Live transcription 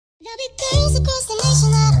There'll be girls across the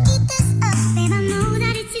nation that'll eat this up. Babe, I know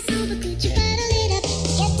that it's you, so but could you bottle it up?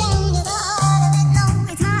 Get down to the heart of it,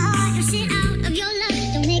 no, it's my heart. Your shit out of your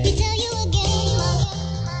life, don't make me tell you again.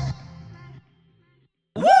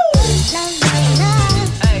 Woo! Love, love,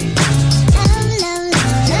 love. Hey. Love, love,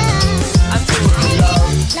 love, love. I'm doing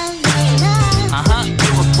love. Love,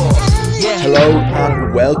 love, love. Yeah. Hello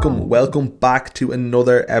and welcome back to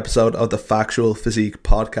another episode of the Factual Physique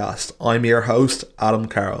Podcast. I'm your host, Adam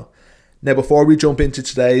Carroll. Now, before we jump into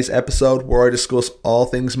today's episode where I discuss all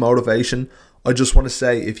things motivation, I just want to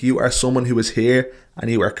say if you are someone who is here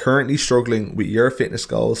and you are currently struggling with your fitness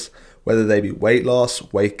goals, whether they be weight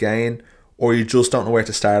loss, weight gain, or you just don't know where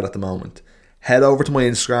to start at the moment, head over to my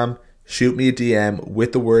Instagram, shoot me a DM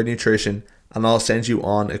with the word nutrition, and I'll send you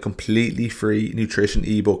on a completely free nutrition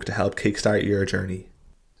ebook to help kickstart your journey.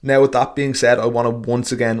 Now, with that being said, I want to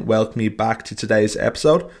once again welcome you back to today's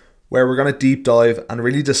episode, where we're going to deep dive and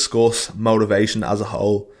really discuss motivation as a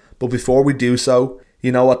whole. But before we do so,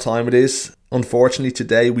 you know what time it is. Unfortunately,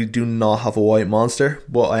 today we do not have a white monster,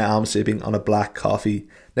 but I am sipping on a black coffee.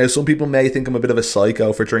 Now, some people may think I'm a bit of a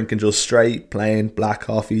psycho for drinking just straight, plain black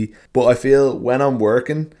coffee, but I feel when I'm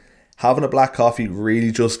working, having a black coffee really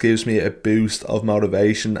just gives me a boost of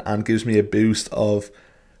motivation and gives me a boost of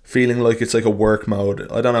feeling like it's like a work mode.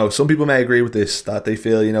 I don't know, some people may agree with this, that they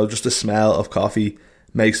feel, just the smell of coffee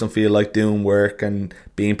makes them feel like doing work and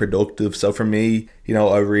being productive. So for me,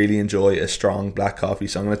 I really enjoy a strong black coffee.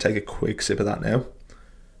 So I'm going to take a quick sip of that now.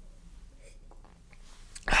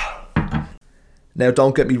 Now,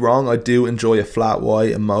 don't get me wrong, I do enjoy a flat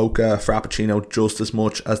white, a mocha, a frappuccino just as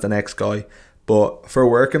much as the next guy. But for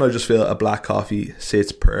working, I just feel a black coffee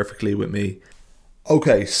sits perfectly with me.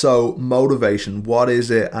 Okay, so motivation, what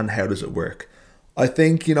is it and how does it work? I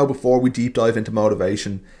think, before we deep dive into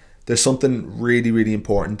motivation, there's something really, really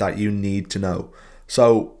important that you need to know.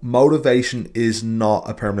 So motivation is not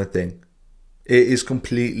a permanent thing. It is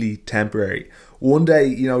completely temporary. One day,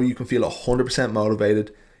 you can feel 100%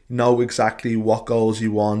 motivated, know exactly what goals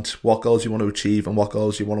you want to achieve and what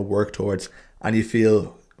goals you want to work towards, and you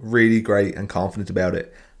feel really great and confident about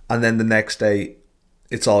it. And then the next day,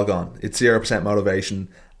 it's all gone. It's 0% motivation,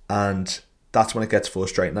 and that's when it gets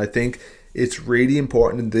frustrating. I think it's really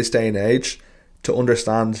important in this day and age to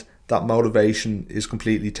understand that motivation is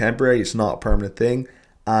completely temporary. It's not a permanent thing,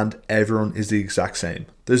 and everyone is the exact same.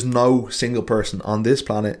 There's no single person on this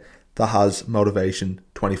planet that has motivation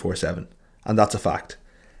 24/7, and that's a fact.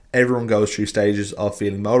 Everyone goes through stages of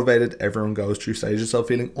feeling motivated. Everyone goes through stages of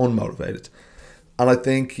feeling unmotivated. And I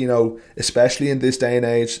think, especially in this day and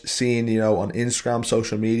age, seeing, on Instagram,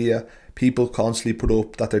 social media, people constantly put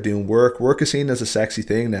up that they're doing work. Work is seen as a sexy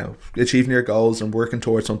thing now. Achieving your goals and working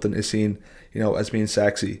towards something is seen, as being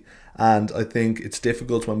sexy. And I think it's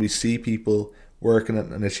difficult when we see people working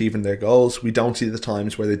and achieving their goals. We don't see the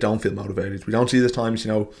times where they don't feel motivated. We don't see the times,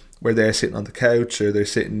 where they're sitting on the couch or they're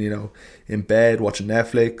sitting, in bed watching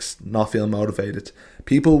Netflix, not feeling motivated.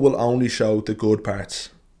 People will only show the good parts.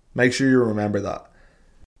 Make sure you remember that.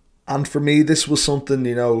 And for me, this was something,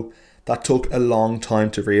 that took a long time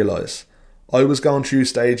to realise. I was going through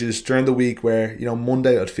stages during the week where,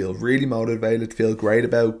 Monday I'd feel really motivated, feel great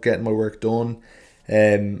about getting my work done.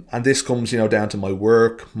 And this comes, down to my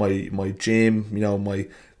work, my gym, my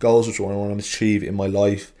goals, which I want to achieve in my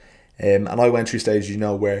life. And I went through stages,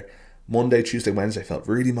 where Monday, Tuesday, Wednesday I felt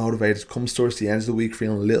really motivated. Comes towards the end of the week,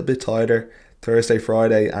 feeling a little bit tighter. Thursday,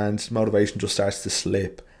 Friday, and motivation just starts to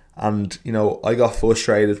slip. And, I got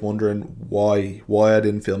frustrated wondering why I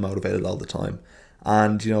didn't feel motivated all the time.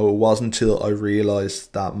 And, it wasn't until I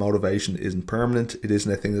realised that motivation isn't permanent. It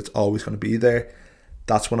isn't a thing that's always going to be there.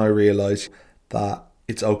 That's when I realised that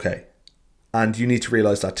it's okay. And you need to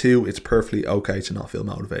realise that too. It's perfectly okay to not feel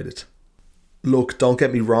motivated. Look, don't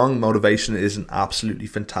get me wrong. Motivation is an absolutely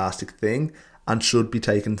fantastic thing and should be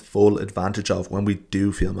taken full advantage of when we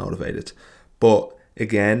do feel motivated. But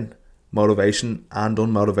again, motivation and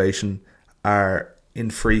unmotivation are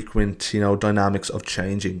infrequent, dynamics of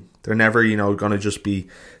changing. They're never, going to just be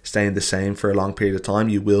staying the same for a long period of time.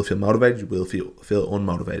 You will feel motivated, you will feel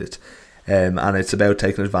unmotivated. And it's about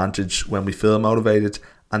taking advantage when we feel motivated,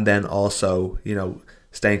 and then also,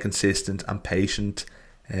 staying consistent and patient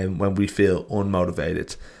when we feel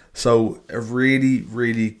unmotivated. So a really,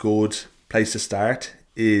 really good place to start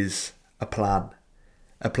is a plan.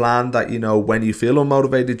 A plan that, when you feel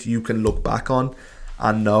unmotivated, you can look back on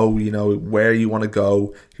and know, where you want to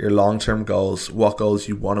go, your long-term goals, what goals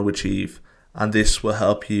you want to achieve. And this will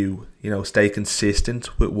help you, stay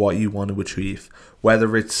consistent with what you want to achieve.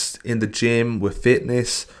 Whether it's in the gym with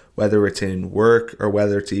fitness, whether it's in work, or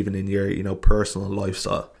whether it's even in your, personal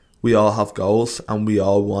lifestyle. We all have goals and we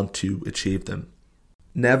all want to achieve them.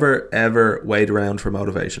 Never ever wait around for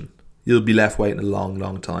motivation. You'll be left waiting a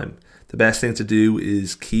long time. The best thing to do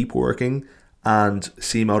is keep working and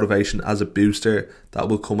see motivation as a booster that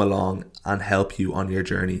will come along and help you on your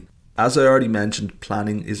journey. As I already mentioned,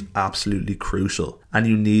 planning is absolutely crucial, and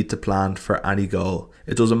you need to plan for any goal.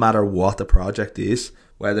 It doesn't matter what the project is,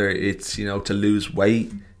 whether it's, to lose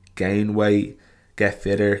weight, gain weight, get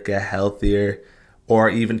fitter, get healthier, or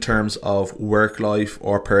even terms of work life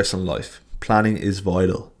or personal life. Planning is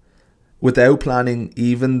vital. Without planning,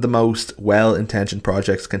 even the most well-intentioned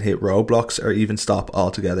projects can hit roadblocks or even stop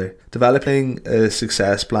altogether. Developing a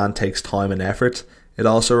success plan takes time and effort. It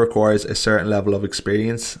also requires a certain level of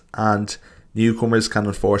experience, and newcomers can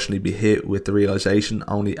unfortunately be hit with the realization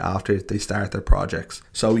only after they start their projects.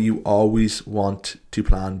 So you always want to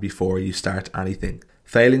plan before you start anything.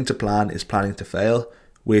 Failing to plan is planning to fail,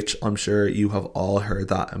 which I'm sure you have all heard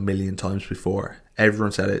that a million times before.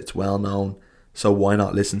 Everyone said it, it's well known, so why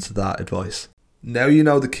not listen to that advice? Now you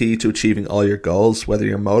know the key to achieving all your goals, whether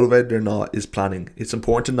you're motivated or not, is planning. It's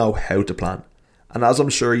important to know how to plan. And as I'm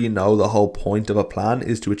sure you know, the whole point of a plan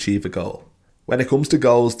is to achieve a goal. When it comes to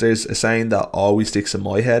goals, there's a saying that always sticks in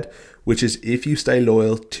my head, which is if you stay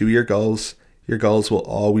loyal to your goals will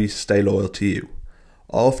always stay loyal to you.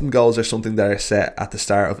 Often goals are something that are set at the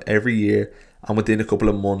start of every year, and within a couple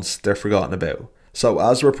of months they're forgotten about. So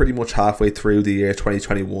as we're pretty much halfway through the year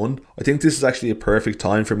 2021, I think this is actually a perfect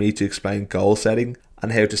time for me to explain goal setting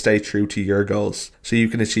and how to stay true to your goals, so you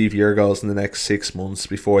can achieve your goals in the next 6 months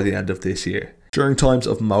before the end of this year, during times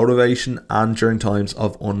of motivation and during times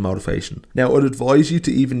of unmotivation. Now, I'd advise you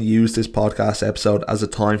to even use this podcast episode as a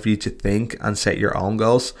time for you to think and set your own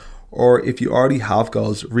goals, or if you already have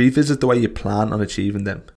goals, revisit the way you plan on achieving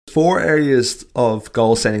them. 4 areas of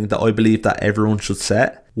goal setting that I believe that everyone should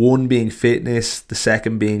set. 1 being fitness, the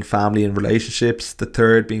 2nd being family and relationships, the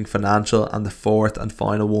 3rd being financial, and the 4th and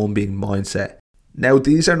final one being mindset. Now,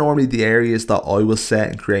 these are normally the areas that I will set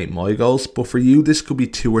and create my goals, but for you this could be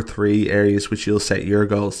 2 or 3 areas which you'll set your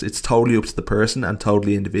goals. It's totally up to the person and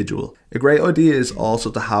totally individual. A great idea is also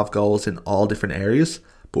to have goals in all different areas,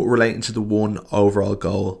 but relating to the one overall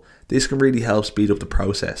goal. This can really help speed up the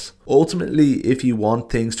process. Ultimately, if you want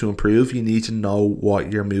things to improve, you need to know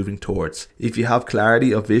what you're moving towards. If you have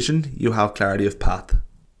clarity of vision, you have clarity of path.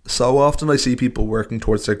 So often I see people working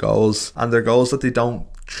towards their goals, and their goals that they don't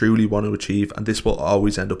truly want to achieve, and this will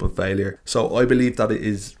always end up in failure. So I believe that it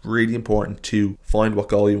is really important to find what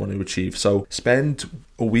goal you want to achieve. So spend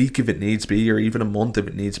a week if it needs be, or even a month if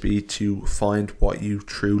it needs be, to find what you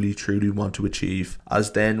truly want to achieve,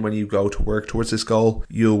 as then when you go to work towards this goal,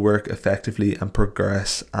 you'll work effectively and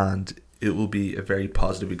progress, and it will be a very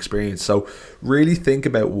positive experience. So really think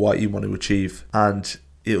about what you want to achieve, and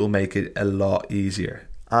it will make it a lot easier,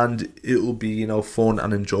 and it will be, fun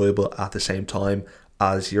and enjoyable at the same time,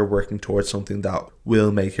 as you're working towards something that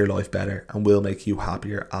will make your life better and will make you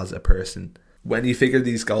happier as a person. When you figure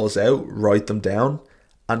these goals out, write them down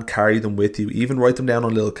and carry them with you. Even write them down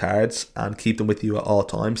on little cards and keep them with you at all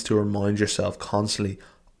times to remind yourself constantly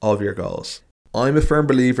of your goals. I'm a firm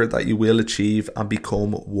believer that you will achieve and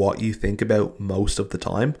become what you think about most of the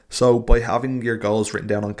time. So by having your goals written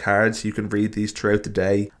down on cards, you can read these throughout the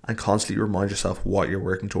day and constantly remind yourself what you're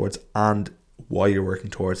working towards and why you're working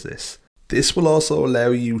towards this. This will also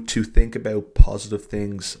allow you to think about positive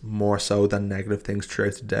things more so than negative things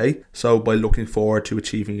throughout the day. So by looking forward to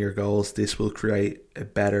achieving your goals, this will create a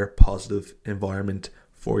better positive environment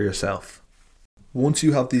for yourself. Once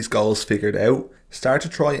you have these goals figured out, start to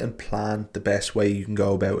try and plan the best way you can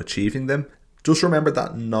go about achieving them. Just remember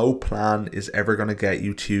that no plan is ever going to get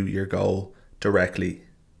you to your goal directly.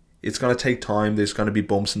 It's going to take time, there's going to be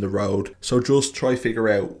bumps in the road. So just try figure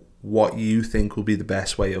out what you think will be the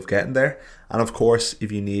best way of getting there. And of course,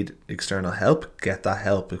 if you need external help, get that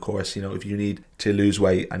help. Of course, if you need to lose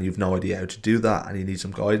weight and you've no idea how to do that and you need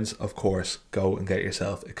some guidance, of course, go and get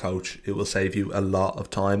yourself a coach. It will save you a lot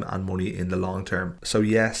of time and money in the long term. So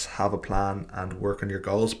yes, have a plan and work on your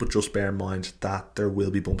goals, but just bear in mind that there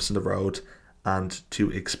will be bumps in the road and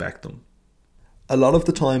to expect them. A lot of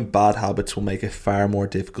the time, bad habits will make it far more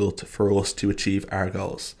difficult for us to achieve our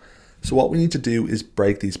goals. So what we need to do is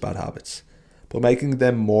break these bad habits by making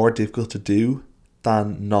them more difficult to do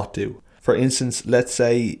than not do. For instance, let's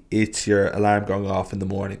say it's your alarm going off in the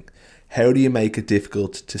morning. How do you make it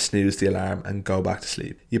difficult to snooze the alarm and go back to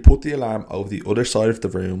sleep? You put the alarm over the other side of the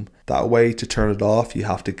room. That way, to turn it off, you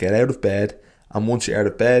have to get out of bed. And once you're out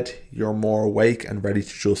of bed, you're more awake and ready to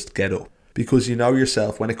just get up. because you know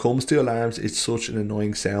yourself, when it comes to alarms, it's such an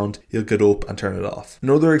annoying sound, you'll get up and turn it off.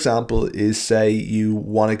 Another example is, say you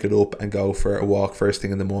want to get up and go for a walk first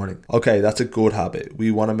thing in the morning. Okay, that's a good habit.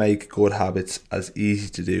 We want to make good habits as easy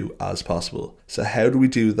to do as possible. So how do we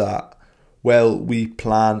do that? Well, we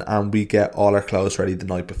plan and we get all our clothes ready the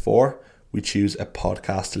night before. We choose a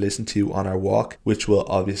podcast to listen to on our walk, which will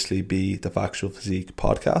obviously be the Factual Physique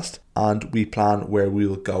podcast, and we plan where we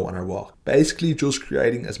will go on our walk. Basically just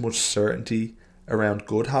creating as much certainty around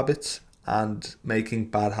good habits and making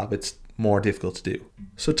bad habits more difficult to do.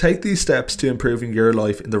 So take these steps to improving your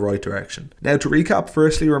life in the right direction. Now, to recap,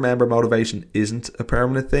 firstly, remember motivation isn't a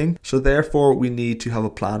permanent thing, so therefore we need to have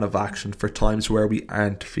a plan of action for times where we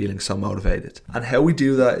aren't feeling so motivated. And how we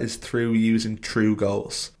do that is through using true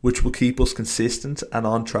goals, which will keep us consistent and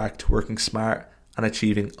on track to working smart and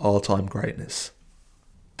achieving all-time greatness.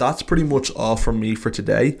 That's pretty much all from me for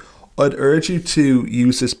today. I'd urge you to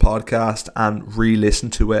use this podcast and re-listen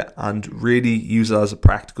to it and really use it as a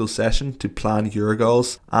practical session to plan your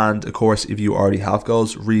goals. And of course, if you already have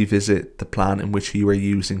goals, revisit the plan in which you are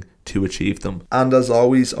using to achieve them. And as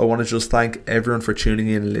always, I want to just thank everyone for tuning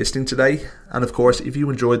in and listening today. And of course, if you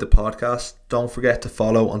enjoyed the podcast, don't forget to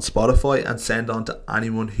follow on Spotify and send on to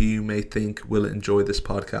anyone who you may think will enjoy this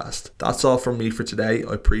podcast. That's all from me for today.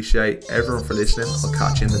 I appreciate everyone for listening. I'll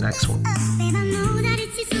catch you in the next one. Babe, I know that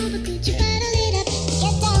it's